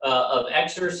 days of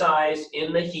exercise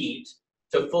in the heat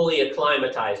to fully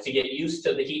acclimatize, to get used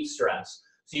to the heat stress.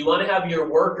 So you want to have your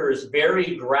workers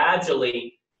very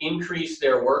gradually increase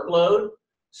their workload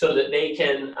so that they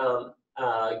can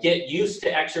get used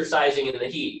to exercising in the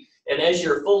heat. And as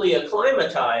you're fully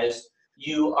acclimatized,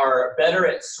 you are better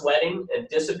at sweating and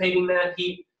dissipating that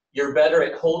heat. You're better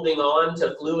at holding on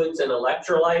to fluids and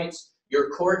electrolytes.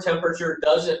 Your core temperature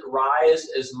doesn't rise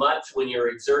as much when you're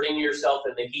exerting yourself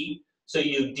in the heat. So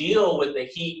you deal with the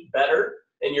heat better,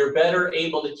 and you're better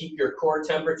able to keep your core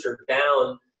temperature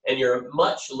down, and you're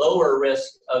much lower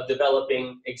risk of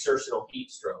developing exertional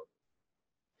heat stroke.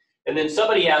 And then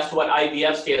somebody asked what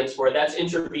IVF stands for. That's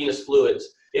intravenous fluids.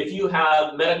 If you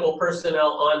have medical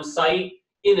personnel on site,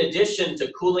 in addition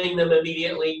to cooling them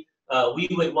immediately, we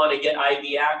would want to get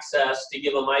IV access to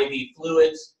give them IV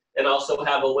fluids and also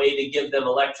have a way to give them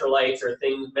electrolytes or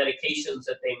medications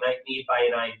that they might need by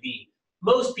an IV.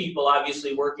 Most people,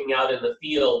 obviously, working out in the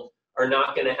field are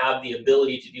not going to have the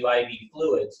ability to do IV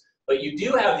fluids, but you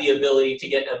do have the ability to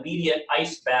get immediate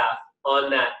ice bath on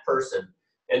that person.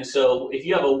 And so if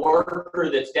you have a worker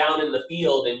that's down in the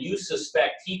field and you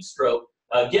suspect heat stroke,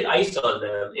 get ice on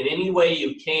them in any way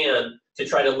you can to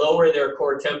try to lower their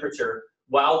core temperature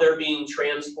while they're being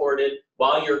transported,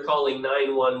 while you're calling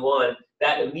 911.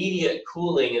 That immediate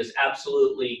cooling is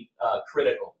absolutely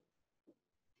critical.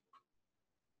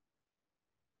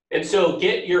 And so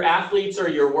get your athletes or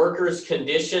your workers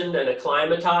conditioned and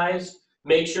acclimatized.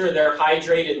 Make sure they're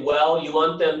hydrated well. You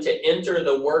want them to enter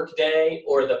the workday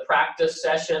or the practice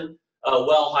session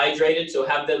well hydrated, so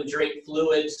have them drink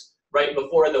fluids right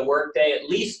before the workday, at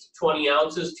least 20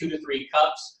 ounces, 2 to 3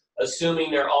 cups,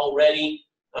 assuming they're already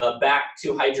back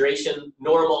to hydration,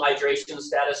 normal hydration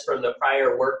status from the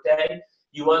prior workday.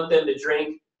 You want them to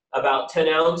drink about 10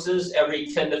 ounces every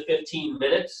 10 to 15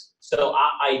 minutes. So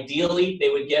ideally, they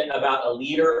would get about 1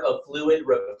 liter of fluid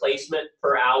replacement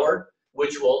per hour,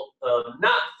 which will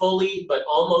not fully, but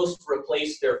almost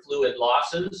replace their fluid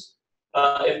losses.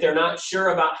 If they're not sure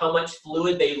about how much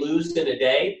fluid they lose in a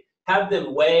day, have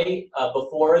them weigh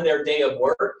before their day of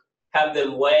work, have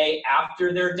them weigh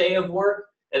after their day of work,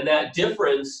 and that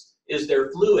difference is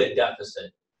their fluid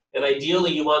deficit. And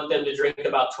ideally, you want them to drink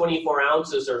about 24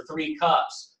 ounces or 3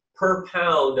 cups per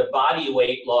pound of body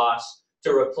weight loss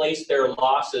to replace their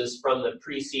losses from the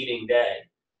preceding day.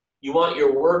 You want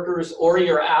your workers or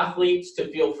your athletes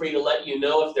to feel free to let you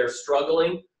know if they're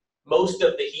struggling. Most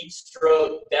of the heat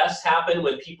stroke deaths happen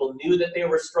when people knew that they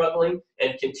were struggling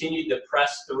and continued to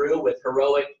press through with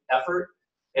heroic effort.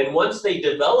 And once they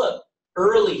develop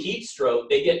early heat stroke,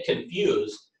 they get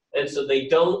confused. And so they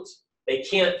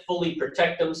can't fully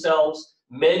protect themselves.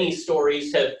 Many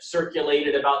stories have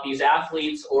circulated about these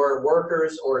athletes or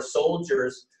workers or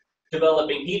soldiers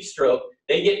developing heat stroke.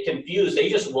 They get confused. They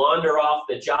just wander off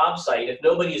the job site. If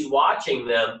nobody's watching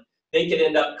them, they could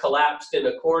end up collapsed in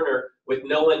a corner with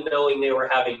no one knowing they were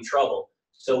having trouble.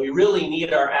 So we really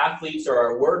need our athletes or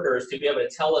our workers to be able to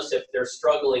tell us if they're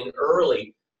struggling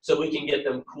early so we can get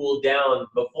them cooled down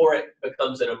before it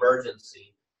becomes an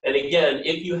emergency. And again,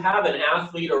 if you have an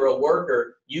athlete or a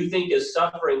worker you think is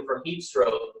suffering from heat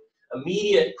stroke,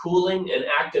 immediate cooling and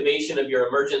activation of your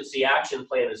emergency action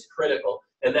plan is critical.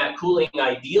 And that cooling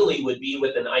ideally would be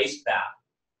with an ice bath.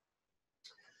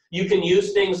 You can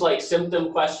use things like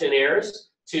symptom questionnaires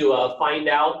to find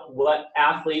out what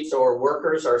athletes or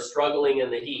workers are struggling in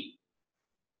the heat.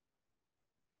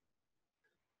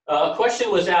 A question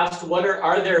was asked,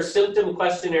 are there symptom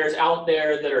questionnaires out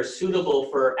there that are suitable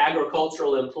for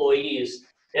agricultural employees?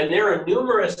 And there are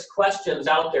numerous questions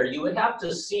out there. You would have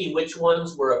to see which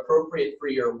ones were appropriate for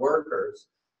your workers.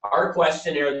 Our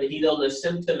questionnaire, the Heat Illness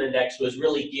Symptom Index, was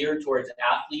really geared towards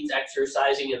athletes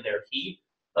exercising in their heat.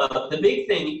 The big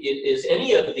thing is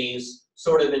any of these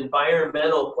sort of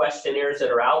environmental questionnaires that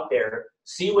are out there,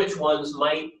 see which ones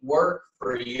might work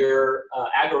for your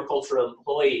agricultural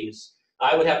employees.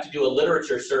 I would have to do a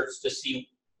literature search to see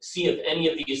if any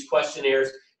of these questionnaires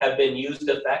have been used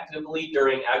effectively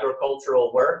during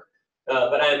agricultural work,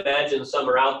 but I imagine some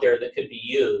are out there that could be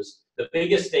used. The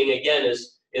biggest thing, again,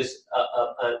 is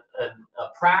a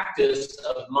practice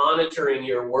of monitoring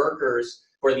your workers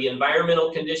for the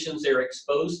environmental conditions they're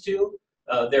exposed to,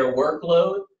 their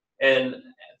workload, and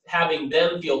having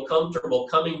them feel comfortable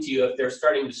coming to you if they're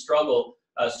starting to struggle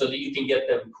so that you can get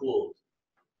them cooled.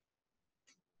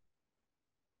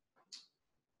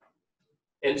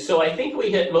 And so I think we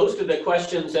hit most of the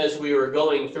questions as we were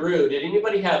going through. Did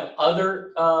anybody have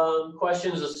other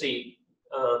questions? Let's see.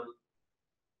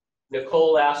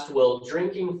 Nicole asked, will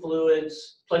drinking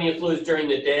plenty of fluids during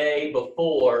the day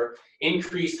before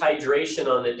increase hydration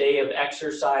on the day of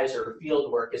exercise or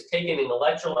field work? Is taking an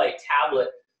electrolyte tablet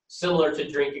similar to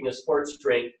drinking a sports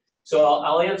drink? So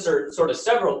I'll answer sort of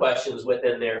several questions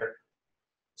within there.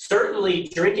 Certainly,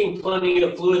 drinking plenty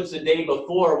of fluids the day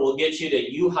before will get you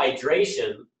to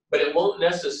euhydration, but it won't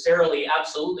necessarily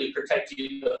absolutely protect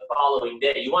you the following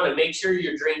day. You want to make sure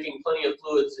you're drinking plenty of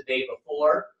fluids the day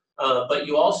before, but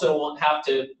you also won't have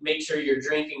to make sure you're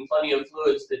drinking plenty of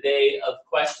fluids the day of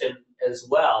question as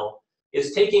well.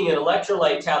 Is taking an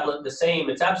electrolyte tablet the same?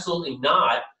 It's absolutely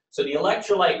not. So the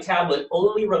electrolyte tablet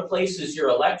only replaces your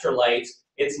electrolytes.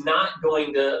 It's not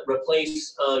going to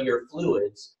replace your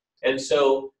fluids. And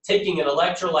so taking an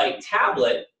electrolyte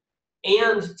tablet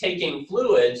and taking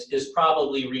fluids is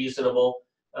probably reasonable.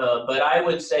 But I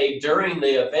would say during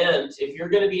the event, if you're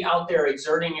going to be out there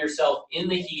exerting yourself in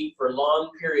the heat for long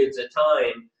periods of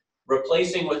time,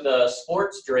 replacing with a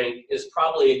sports drink is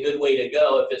probably a good way to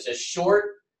go. If it's a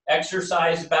short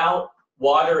exercise bout,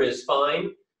 water is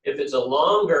fine. If it's a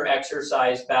longer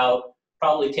exercise bout,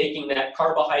 probably taking that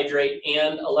carbohydrate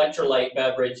and electrolyte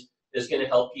beverage is going to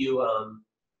help you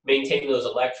maintain those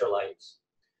electrolytes.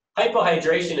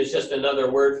 Hypohydration is just another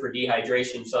word for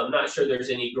dehydration, so I'm not sure there's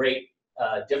any great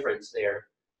difference there.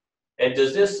 And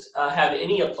does this have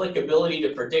any applicability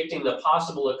to predicting the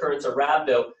possible occurrence of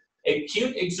rhabdo?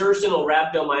 Acute exertional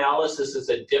rhabdomyolysis is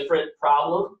a different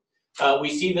problem. We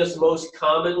see this most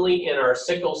commonly in our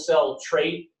sickle cell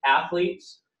trait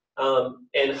athletes,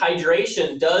 and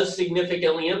hydration does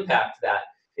significantly impact that.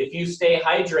 If you stay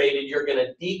hydrated, you're going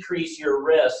to decrease your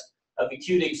risk of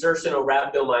acute exertional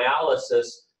rhabdomyolysis.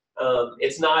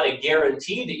 It's not a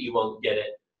guarantee that you won't get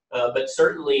it, but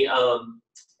certainly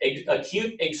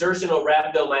acute exertional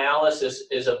rhabdomyolysis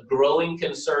is a growing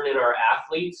concern in our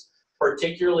athletes,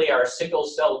 particularly our sickle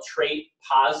cell trait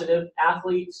positive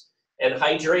athletes, and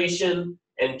hydration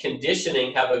and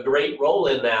conditioning have a great role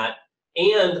in that,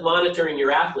 and monitoring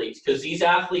your athletes, because these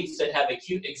athletes that have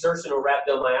acute exertional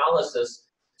rhabdomyolysis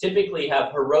typically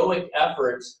have heroic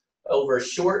efforts over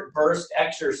short burst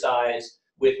exercise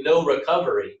with no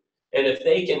recovery. And if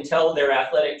they can tell their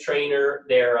athletic trainer,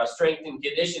 their strength and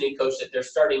conditioning coach that they're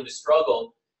starting to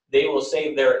struggle, they will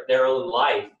save their own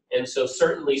life. And so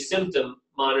certainly symptom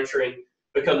monitoring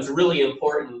becomes really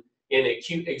important in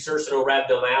acute exertional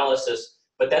rhabdomyolysis,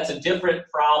 but that's a different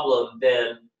problem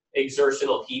than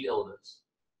exertional heat illness.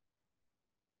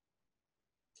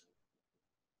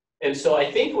 And so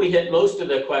I think we hit most of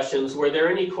the questions. Were there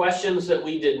any questions that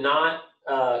we did not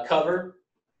cover?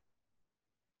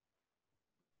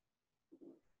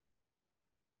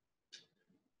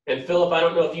 And Philip, I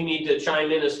don't know if you need to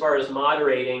chime in as far as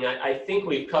moderating. I think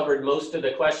we've covered most of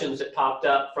the questions that popped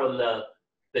up from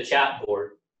the chat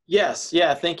board. Yes,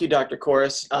 yeah, thank you, Dr.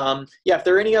 Corris. Yeah, if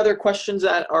there are any other questions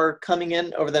that are coming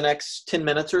in over the next 10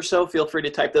 minutes or so, feel free to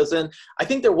type those in. I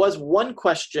think there was one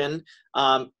question.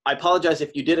 I apologize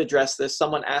if you did address this.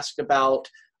 Someone asked about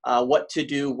what to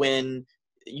do when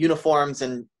uniforms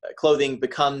and clothing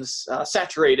becomes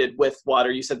saturated with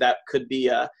water. You said that could be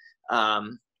a,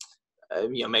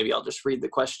 maybe I'll just read the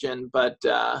question, but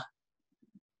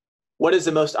what is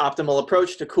the most optimal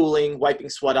approach to cooling, wiping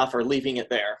sweat off, or leaving it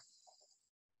there?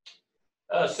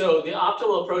 So the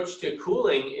optimal approach to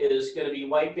cooling is going to be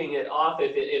wiping it off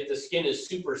if the skin is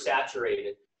super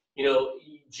saturated.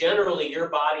 Generally your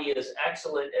body is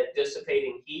excellent at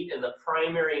dissipating heat, and the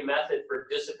primary method for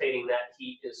dissipating that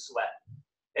heat is sweat.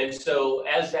 And so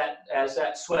as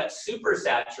that sweat super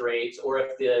saturates, or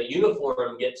if the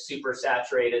uniform gets super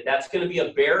saturated, that's going to be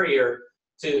a barrier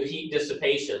to heat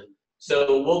dissipation.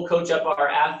 So we'll coach up our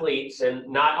athletes, and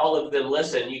not all of them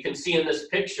listen. You can see in this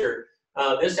picture,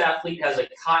 this athlete has a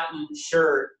cotton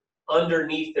shirt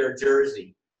underneath their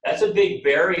jersey. That's a big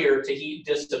barrier to heat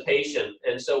dissipation.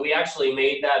 And so we actually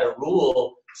made that a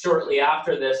rule shortly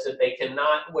after this, that they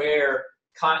cannot wear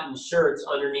cotton shirts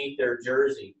underneath their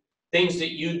jersey. Things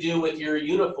that you do with your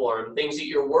uniform, things that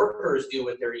your workers do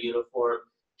with their uniform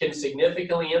can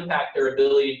significantly impact their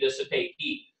ability to dissipate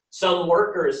heat. Some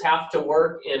workers have to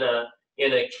work in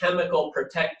a chemical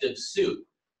protective suit.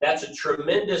 That's a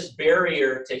tremendous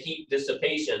barrier to heat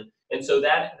dissipation. And so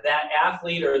that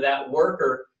athlete or that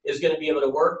worker is going to be able to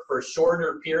work for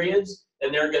shorter periods,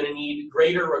 and they're going to need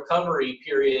greater recovery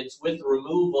periods with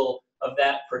removal of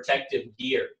that protective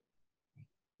gear.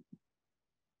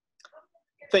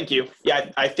 Thank you. Yeah,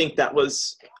 I think that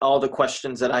was all the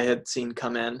questions that I had seen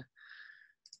come in.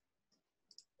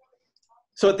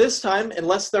 So at this time,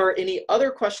 unless there are any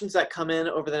other questions that come in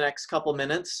over the next couple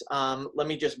minutes, let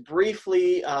me just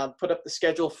briefly put up the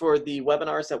schedule for the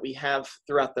webinars that we have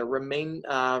throughout the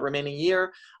remaining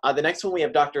year. The next one, we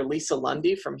have Dr. Lisa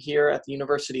Lundy from here at the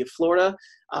University of Florida.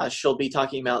 She'll be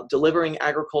talking about delivering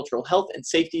agricultural health and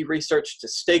safety research to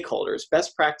stakeholders,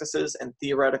 best practices and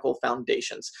theoretical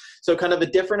foundations. So kind of a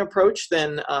different approach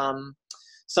than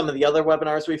some of the other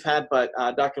webinars we've had, but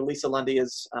Dr. Lisa Lundy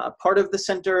is part of the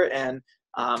center, and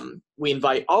we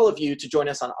invite all of you to join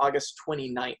us on August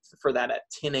 29th for that at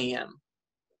 10 a.m.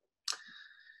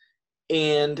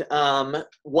 And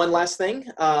one last thing,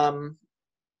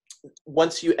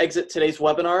 once you exit today's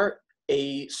webinar,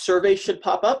 a survey should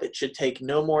pop up. It should take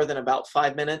no more than about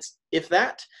 5 minutes, if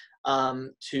that,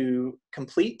 to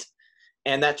complete.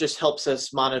 And that just helps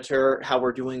us monitor how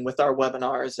we're doing with our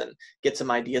webinars and get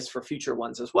some ideas for future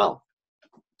ones as well.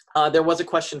 There was a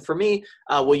question for me,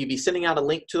 will you be sending out a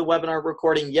link to the webinar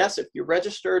recording? Yes, if you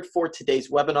registered for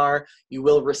today's webinar, you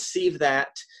will receive that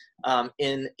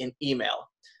in an email.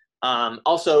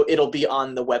 Also, it'll be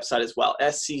on the website as well,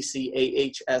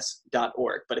 SCCAHS.org.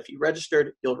 But if you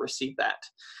registered, you'll receive that.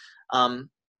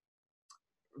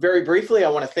 Very briefly, I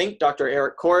want to thank Dr.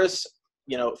 Eric Corus.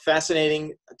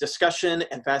 Fascinating discussion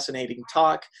and fascinating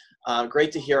talk.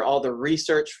 Great to hear all the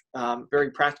research,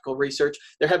 very practical research.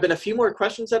 There have been a few more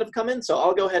questions that have come in, so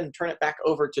I'll go ahead and turn it back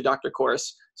over to Dr.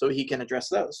 Corus so he can address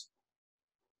those.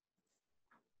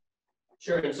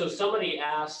 Sure, and so somebody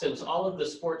asked, since all of the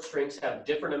sports drinks have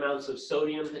different amounts of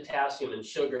sodium, potassium, and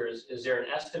sugars, is there an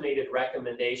estimated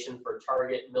recommendation for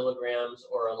target milligrams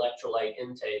or electrolyte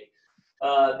intake?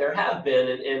 There have been,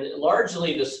 and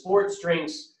largely the sports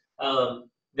drinks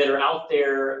that are out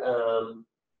there,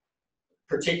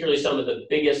 particularly some of the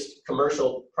biggest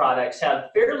commercial products, have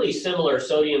fairly similar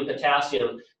sodium,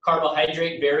 potassium.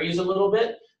 Carbohydrate varies a little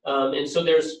bit, and so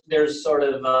there's sort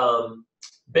of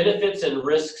benefits and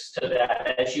risks to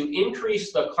that. As you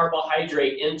increase the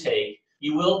carbohydrate intake,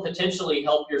 you will potentially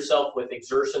help yourself with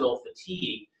exertional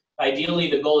fatigue. Ideally,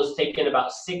 the goal is taking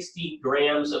about 60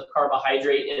 grams of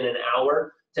carbohydrate in an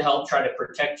hour to help try to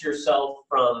protect yourself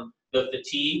from the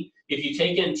fatigue. If you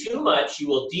take in too much, you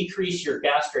will decrease your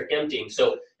gastric emptying.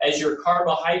 So as your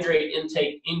carbohydrate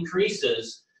intake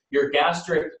increases, your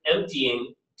gastric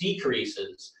emptying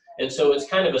decreases. And so it's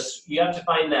kind of you have to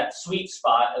find that sweet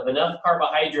spot of enough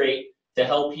carbohydrate to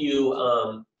help you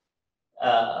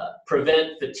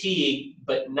prevent fatigue,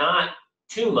 but not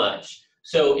too much.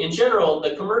 So in general,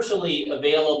 the commercially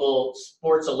available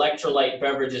sports electrolyte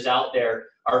beverages out there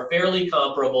are fairly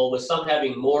comparable, with some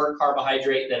having more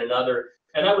carbohydrate than another.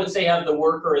 And I would say have the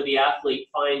worker or the athlete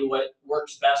find what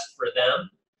works best for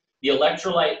them. The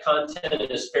electrolyte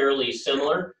content is fairly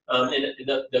similar, and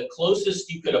the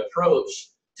closest you could approach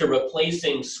to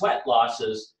replacing sweat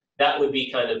losses, that would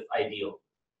be kind of ideal.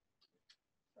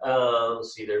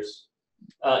 Let's see,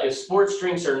 if sports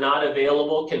drinks are not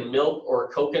available, can milk or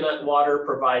coconut water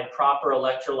provide proper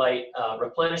electrolyte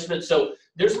replenishment? So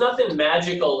there's nothing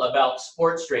magical about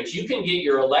sports drinks. You can get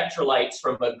your electrolytes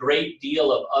from a great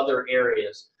deal of other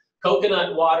areas.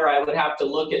 Coconut water, I would have to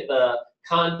look at the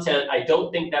content, I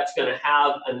don't think that's going to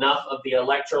have enough of the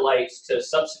electrolytes to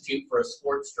substitute for a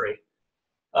sports drink.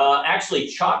 Actually,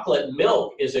 chocolate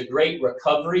milk is a great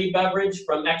recovery beverage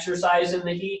from exercise in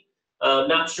the heat.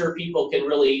 Not sure people can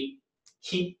really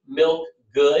keep milk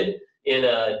good in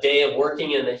a day of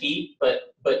working in the heat,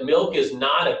 but milk is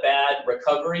not a bad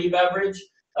recovery beverage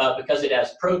because it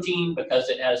has protein, because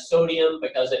it has sodium,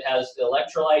 because it has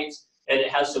electrolytes, and it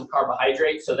has some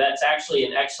carbohydrates. So that's actually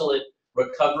an excellent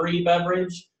recovery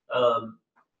beverage.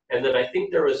 And then I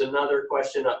think there was another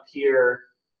question up here.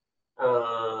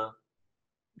 Oh,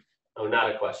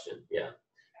 not a question. Yeah.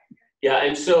 Yeah,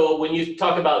 and so when you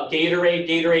talk about Gatorade,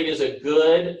 Gatorade is a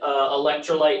good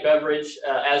electrolyte beverage,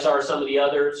 as are some of the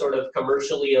other sort of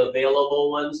commercially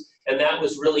available ones. And that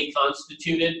was really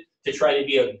constituted to try to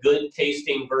be a good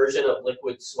tasting version of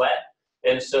liquid sweat.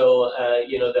 And so,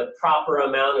 you know, the proper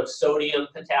amount of sodium,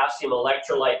 potassium,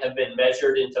 electrolyte have been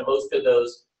measured into most of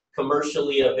those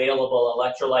commercially available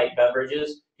electrolyte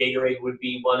beverages. Gatorade would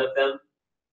be one of them.